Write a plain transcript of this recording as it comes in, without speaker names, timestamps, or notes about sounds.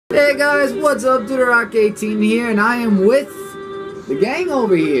Hey guys, what's up? DudeRock18 here, and I am with the gang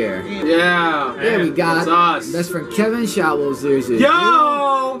over here. Yeah. Yeah, we got us. best friend Kevin, Shotwell Zeus.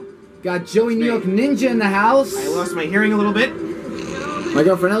 Yo! Got Joey New York Ninja in the house. I lost my hearing a little bit. My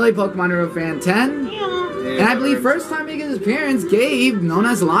girlfriend Ellie, Pokemon Hero Fan 10. And I believe first time making his appearance, Gabe, known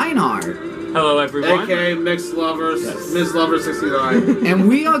as Lionheart. Hello everyone. AKA Mixed Lovers, yes. Miss Lover 69. And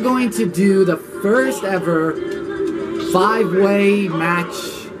we are going to do the first ever 5-way match.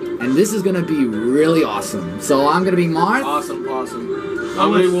 And this is gonna be really awesome. So I'm gonna be Marth. Awesome.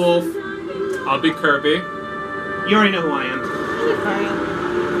 I'll be Wolf. I'll be Kirby. You already know who I am.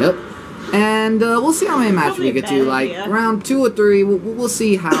 Yep. And we'll see how many matches we get to. Like round 2 or 3. We'll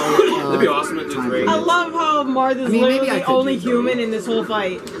see how. That'd be awesome at this rate. I love how Marth is literally the only human in this whole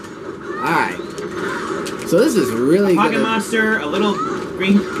fight. All right. So this is really good. Pocket Monster, a little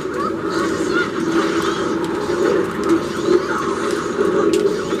green.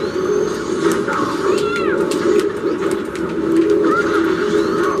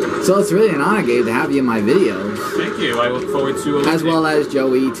 So it's really an honor, Gabe, to have you in my videos. Thank you. I look forward to it. As well as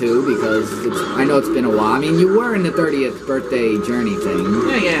Joey, too, because I know it's been a while. I mean, you were in the 30th birthday journey thing.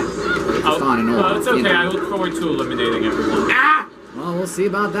 Yeah. It's on and off. It's okay. You know. I look forward to eliminating everyone. Ah! Well, we'll see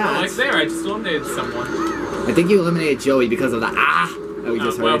about that. Like there, I just eliminated someone. I think you eliminated Joey because of the that we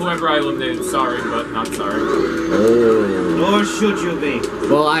just heard. Well, whoever I eliminated, sorry, but not sorry. Oh. Or should you be?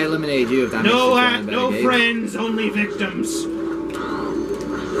 Well, I eliminated you if that makes you feel any better, No Gabe. friends, only victims.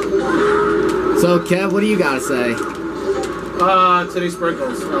 So, Kev, what do you got to say? Titty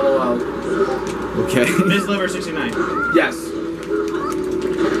Sprinkles, LOL. Okay. Miss Lover 69. Yes.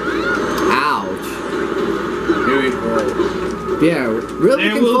 Ouch. Here we go. Yeah, really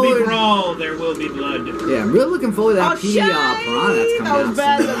There looking will forward. be brawl, there will be blood. Yeah, I'm really looking forward to that PD Piranha that's coming out.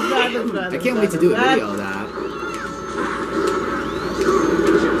 That was soon. bad. I can't wait to do a video of that.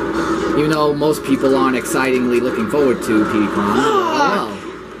 Even though most people aren't excitingly looking forward to PD Piranha. Oh well.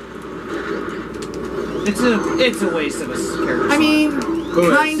 It's a waste of a character. I mean,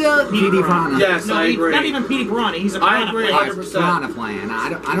 kinda PD Piranha. Yes, No, I agree. not even Petey Piranha, he's a I piranha agree. player. 100%. Piranha Plan.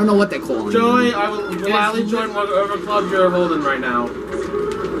 I don't know what they're calling Joey, him. I will gladly join whatever club you're holding right now.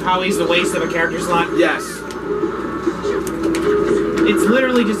 How he's the waste of a character slot. Yes. It's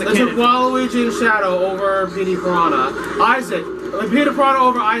literally just a There's a cannon. Waluigi and Shadow over Petey Piranha. Isaac. Petey Piranha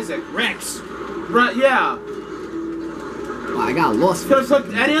over Isaac. Rex. Right, yeah. Well, I got lost. Could have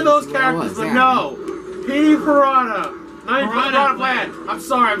took any of those characters, but no. Petey Piranha. Not even Piranha Plant. I'm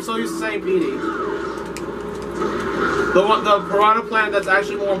sorry, I'm so used to saying Petey. The Piranha Plant that's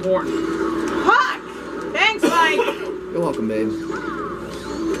actually more important. Fuck! Thanks, Mike! You're welcome, babe.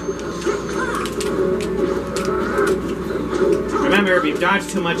 Remember, if you dodge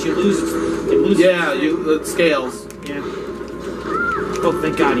too much, you lose. Yeah, the scales. Yeah. Oh,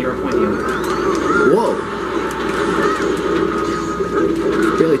 thank God, you're a point the other. Whoa.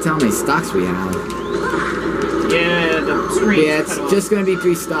 Really tell me stocks we have. Yeah, the screen. Yeah, it's just gonna be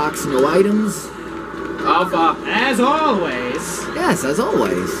 3 stocks, no items. Alpha. As always. Yes, as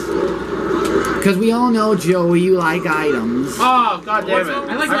always. Because we all know, Joey, you like items. Oh, God damn it.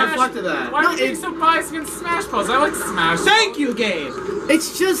 I like I Smash. reflected that. Why are you being so biased against Smash Bros? I like Smash. Thank you, Gabe.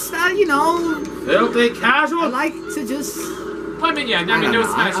 It's just, you know, Filthy casual. I like to just... Well, I mean, yeah, I mean, I don't no know.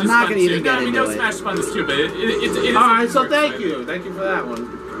 Smash I'm is not fun gonna even too. get No, I mean, into no it. Smash is fun is too, but it is. Alright, so thank you. Thank you for that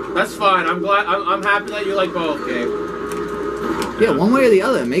one. That's fine. I'm glad. I'm happy that you like both, Gabe. Yeah, one way or the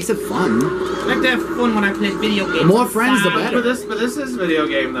other, it makes it fun. I like to have fun when I play video games. The more friends, the better. But this is video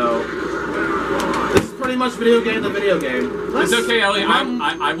game though. This is pretty much video game. It's okay, Ellie.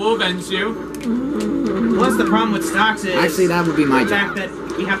 I will avenge you. Plus, the problem with stocks is Actually, that would be my the fact job. that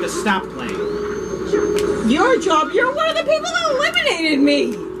we have to stop playing. Your job, you're one of the people that eliminated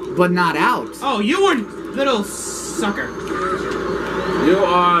me! But not out. Oh, you were little sucker. You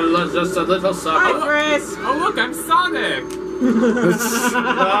are just a little sucker. Hi, Chris! Oh look, I'm Sonic.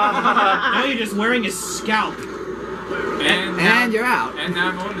 Now you're just wearing his scalp. And you're out. And now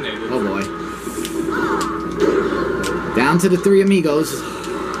I'm eliminated. Oh boy. Down to the 3 amigos.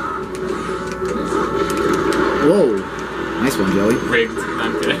 Whoa. Nice one, Joey. Rigged.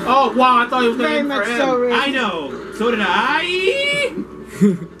 I'm kidding. Oh wow! I thought he was Very going for much him. so, Rick. I know. So did I.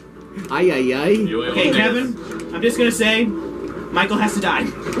 Ay, ay, ay. You Okay, eliminated. Kevin. I'm just gonna say, Michael has to die.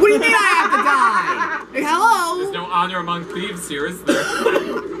 What do you mean I have to die? Hey, hello? There's no honor among thieves here, is there?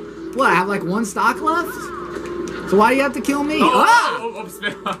 What, I have like 1 stock left? So why do you have to kill me? Ah! Oops.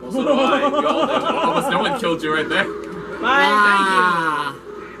 Well, so do I. Almost no one killed you right there. Bye, Ah. thank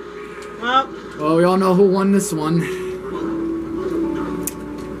you. Well, Well, we all know who won this one.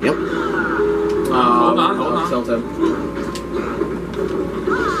 Yep. Hold on. Tilt him.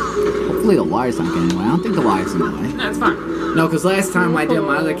 Hopefully the wire's not getting in the way. I don't think the wire's in the way. That's fine. No, because last time I did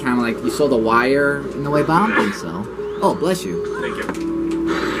my other camera, like, you saw the wire in the way, but I don't think so. Oh, bless you. Thank you.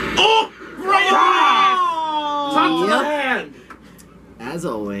 Oh! Right Top to the Yep. hand! As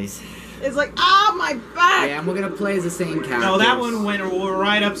always. It's like, ah, my back. Yeah, and we're gonna play as the same character. No, that one went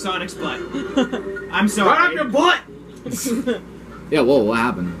right up Sonic's butt. I'm sorry. Right up your butt! Yeah, whoa, what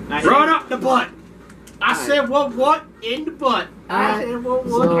happened? Right up the butt! I said what in the butt? I said what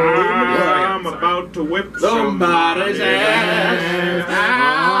So, I'm about to whip somebody's ass.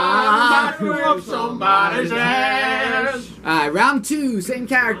 I'm about to whip somebody's ass. Alright, round 2, same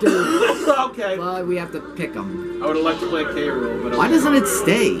character. Okay. But we have to pick them. I would have liked to play K. Rool, but Why doesn't it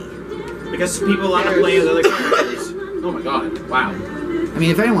stay? Because people want to play as other characters. Oh my god! Wow. I mean,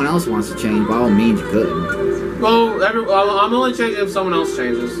 if anyone else wants to change, by all means, you could. Well, I'm only changing if someone else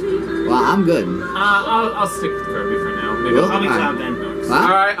changes. Well, I'm good. I'll stick with Kirby for now. Maybe Well, I'll be alright. Cloud then. Huh?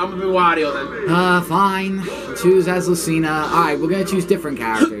 Alright, I'm gonna be Wario then. Fine. Choose as Lucina. Alright, we're gonna choose different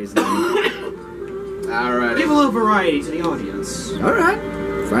characters then. Alright. Give a little variety to the audience. Alright.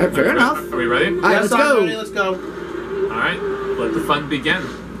 Fair enough. Are we ready? Alright, let's I'm go. ready, let's go. Alright, let the fun begin.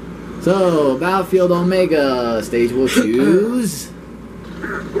 So, Battlefield Omega stage will choose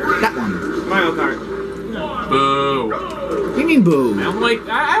that one. Mario Kart. Boo. What do you mean, boo? I don't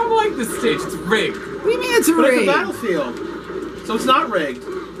like this stage. It's rigged. What do you mean it's a But it's a raid? Battlefield, so it's not rigged.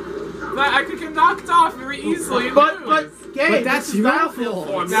 I could get knocked off very easily. and But lose. Gabe, But that's this is your Battlefield fault.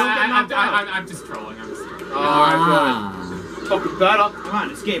 form. You Nah, don't get knocked out. I'm just trolling. I'm just trolling. Alright, Ah. good. Fucking better. Come on,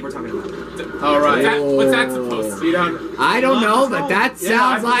 it's Gabe we're talking about. Alright. What's that supposed to be? You done? I don't know, but that Yeah,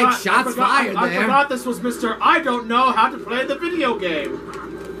 sounds I like forgot- shots fired I there. forgot this was Mr. I don't know how to play the video game.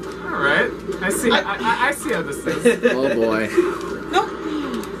 Alright. I see I see how this is. Oh boy. Nope.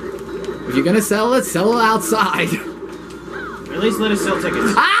 If you're gonna sell it outside. At least let us sell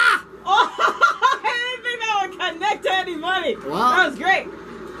tickets. Ah! Oh, I didn't think that would connect to anybody. Well. That was great.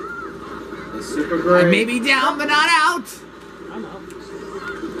 It's super great. I may be down, but not out. I'm out.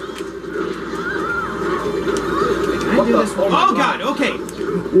 Can I do this one? Oh god, okay.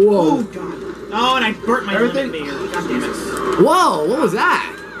 Whoa. Oh god. Oh, and I burnt my Everything- limit meter. God damn it. Whoa, what was that?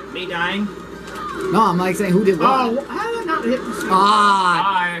 Me dying. No, I'm like saying who did what. Oh, how did I not hit the screen? Ah,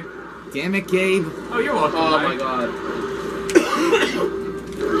 Hi. damn it, Gabe. Oh, you're welcome. Oh Mike. my god.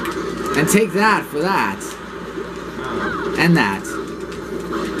 And take that for that. And that.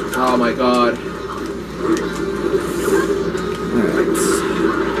 Oh my god. Alright.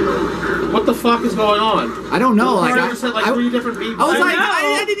 What the fuck is going on? I don't know, I like, just hit like 3 different people. I was I like, know.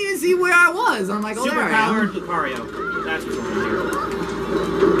 I didn't even see where I was. I'm like, oh, there I am. Superpowered Lucario. That's what's going on here.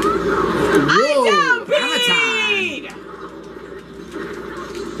 Whoa, I'm hammer time. Pete!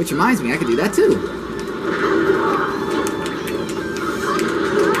 Which reminds me, I could do that too.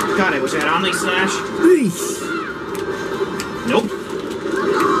 God, I wish I had Omni Slash. Eesh. Nope.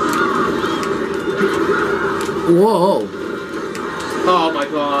 Whoa. Oh my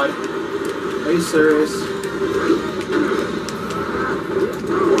god. Are you serious?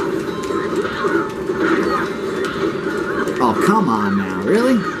 Oh, come on now.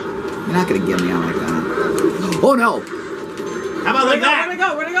 Really? You're not going to get me out like that. Oh, no. How about like that? Where'd it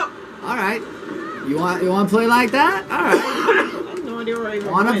go? Where'd it go? All right. You want to play like that? All right. I have no idea where I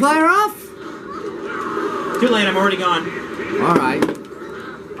Want to play rough? Too late, I'm already gone. All right.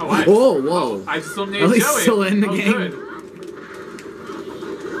 Oh, I, Whoa, whoa. I just eliminated At least Joey. still in the Oh, game. good.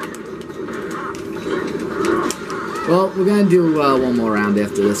 Well, we're going to do one more round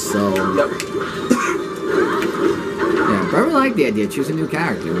after this, so... Yep. Yeah, but I really like the idea of choosing new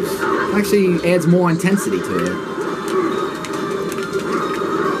characters. Actually adds more intensity to it.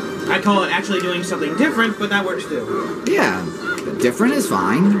 I call it actually doing something different, but that works too. Yeah, different is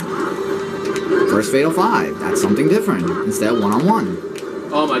fine. First Fatal 5, that's something different. Instead of one-on-one.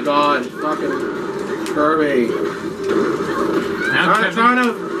 Oh my god. Fucking Kirby. Now, I'm Kevin, trying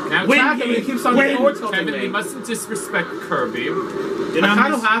to now, attack him and he keeps on forward tilting Kevin, me. you mustn't disrespect Kirby. I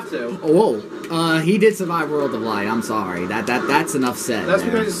kind of have to. Oh, whoa. He did survive World of Light. I'm sorry. That's enough said. That's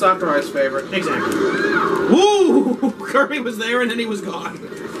there. because he's Sakurai's favorite. Exactly. Woo! Kirby was there and then he was gone.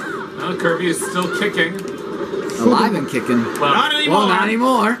 Well, Kirby is still kicking. Alive and kicking. Well, Not anymore. Well, not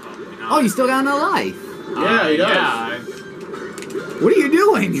anymore. Oh, you still got another life. Yeah, he does. Yeah. What are you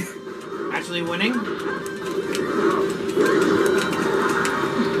doing? Actually winning.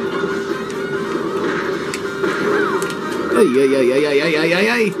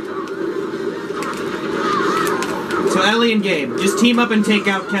 Ay. So Ellie and Gabe, just team up and take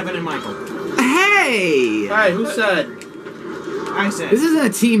out Kevin and Michael. Hey! Hey, who said? I said. This isn't a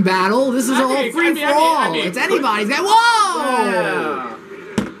team battle. This is all free for all. It's anybody's game. Whoa! Yeah.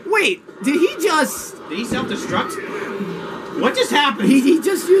 Wait Wait, did he just... Did he self-destruct? What just happened? He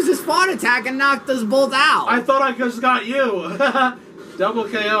just used his fart attack and knocked us both out. I thought I just got you. Double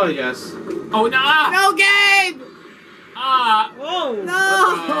KO, I guess. Oh, no! No, Gabe! Whoa.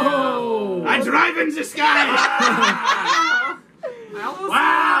 No! I drive in the sky!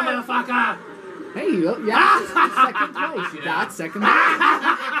 Wow, motherfucker! Hey, yeah, second place. You got second place.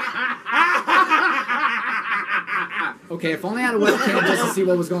 Okay, if only I had a webcam just to see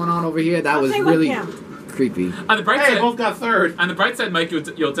what was going on over here, that was really creepy. On the bright Hey, side, both got third. on the bright side, Mike, you'll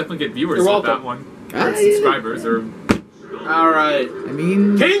definitely get viewers You're with welcome. that one. Yeah, Or subscribers, or... Alright. I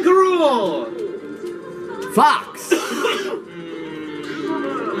mean... King Karul! Fox!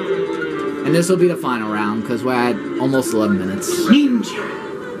 And this will be the final round, because we're at almost 11 minutes. Ninja!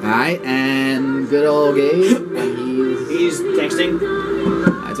 Alright, and good old Gabe, and He's texting.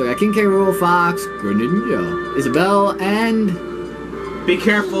 Alright, so we got King K. Rool, Fox, Greninja, Isabel, and... Be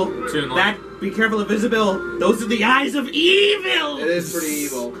careful. Toonley. Be careful of Isabel. Those are the eyes of evil! It is pretty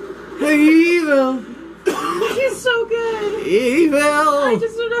evil. Evil! She's so good. Evil! I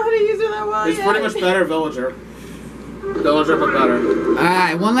just don't know how to use her that well He's yet. pretty much better, Villager. Villager, but better.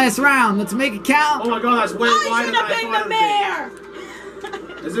 Alright, one last round. Let's make it count. Oh my god, that's way I wider should than have I been thought the it'd mayor. be.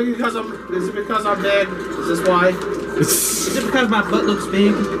 Is it because I'm big? Is this why? Is it because my butt looks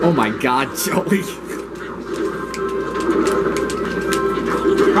big? Oh my god, Joey.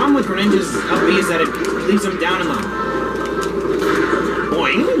 The problem with Greninja's LB is that it leaves him down in the...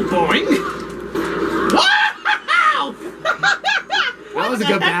 Boing, boing. Wow! That was a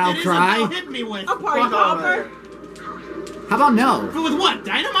good battle cry. Isabel hit me with? A party Fuck off. popper. How about no? But with what?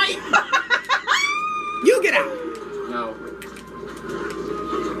 Dynamite? You get out! No.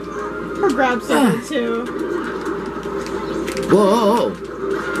 Or grab something too. Whoa!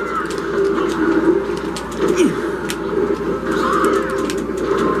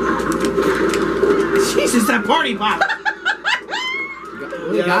 Jesus, that party pop!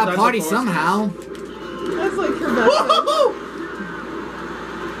 We Yeah, got a that's party a force. somehow. That's like her best. Woohoo!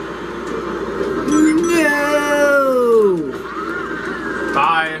 No!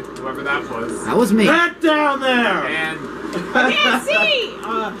 Bye, whoever that was. That was me. Get down there! And... I can't see.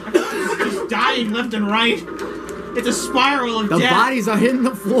 He's dying left and right. It's a spiral of The death. bodies are hitting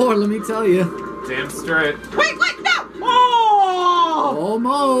the floor, let me tell you. Damn straight. Wait, no. Oh!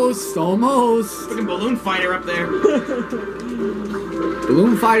 Almost, almost. Fucking balloon fighter up there.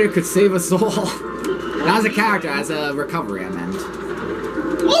 Balloon Fighter could save us all. Not as a character, as a recovery, I meant.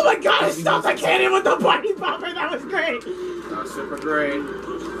 Oh my god, I stopped the cannon with the party popper. That was great. That was super great.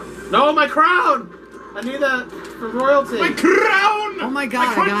 No, my crown! I need that for royalty. My crown! Oh my god,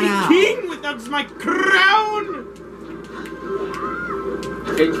 I I can't got be out. king without my crown!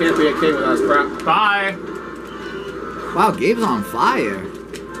 King can't be a king without his crown. Bye. Wow, Gabe's on fire.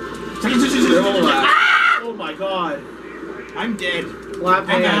 Oh my god. I'm dead. Clap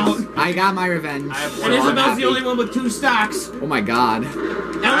I'm hands. out. I got my revenge. I have And one. Isabel's the only one with 2 stocks. Oh my god.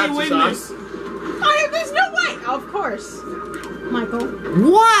 Ellie win sucks. this. There's no way. Of course. Michael.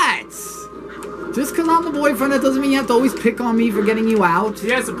 What? Just because I'm the boyfriend, that doesn't mean you have to always pick on me for getting you out. He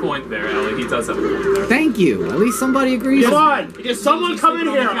has a point there, Ellie. He does have a point there. Thank you. At least somebody agrees. Come on! It just Someone means come he's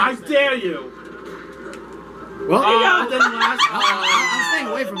in sleeping here! on the I couch. dare you! Well, That didn't last. I'm staying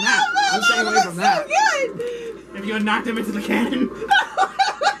away from that. I'm staying away from that. So good. Have you knocked him into the cannon?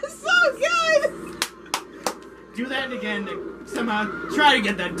 So good. Do that again. Somehow try to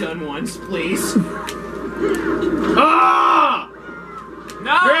get that done once, please. Ah!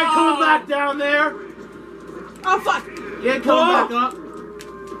 No! You ain't coming back down there! Oh fuck. You ain't coming back up!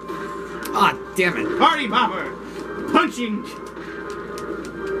 Ah, damn it. Party popper! Punching!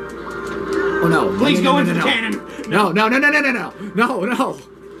 Oh no. Please no, go no, into no, the no. cannon! No, no, no, no, no, no, no. No, no.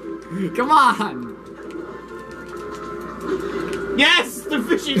 Come on. Yes! The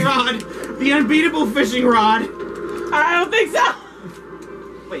fishing rod! The unbeatable fishing rod! I don't think so.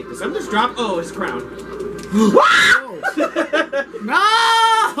 Wait, did something just drop? Oh, his crown. No!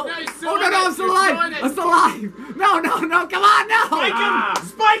 he's still Oh no, on no, it. I'm still He's alive. still on it. I'm still alive. No, no, no. Come on, Spike no. him!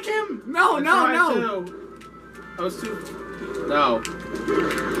 Spike him! No, no, no. I was too. No.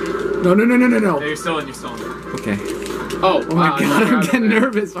 No, no, no, no, no, Yeah, no. you're still in, you're still in. Okay. Oh, Oh my wow, god, I'm out of getting there.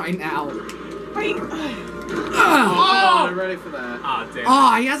 nervous right now. Wait. Ah. I'm ready for that. Ah, damn.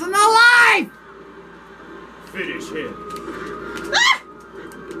 Oh, he has another life. Finish him.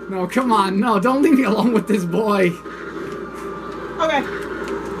 No, come on. No, don't leave me alone with this boy. Okay.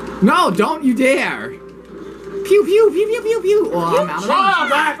 No, don't you dare. Pew, pew, pew, pew, pew, pew. Oh, I'm out of Oh, ammo.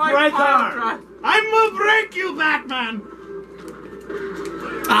 back Fight, breaker! fight, I'm gonna break you, Batman!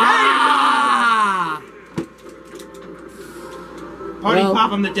 Ah! Party Well-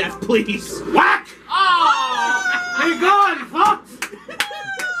 pop him to death, please. Whack! Oh! Hey, God, you fucked!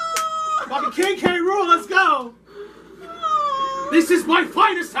 Fucking king can't rule, let's go! This is my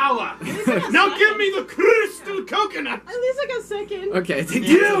finest hour! Now give me the crystal coconut. At least I got second. Okay, take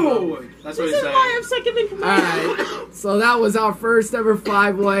You! That's what This he's is why saying. I'm second in command. Alright, so that was our first ever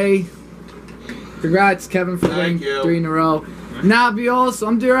 5-way. Congrats, Kevin, for winning Thank you. 3 in a row. Now, so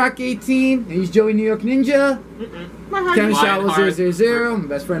I'm Durak18, and he's Joey New York Ninja. My heart Kevin is Shaw was Lionheart. 000, my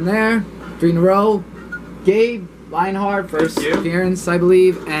best friend there. 3 in a row. Gabe, Lionheart, first Thank you. appearance, I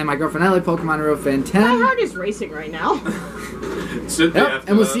believe. And my girlfriend Ellie, Pokemon Hero Fan My 10. heart is racing right now. Should be Yep, after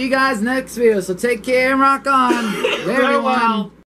and we'll that. see you guys next video. So take care and rock on. Bye, everyone. Farewell.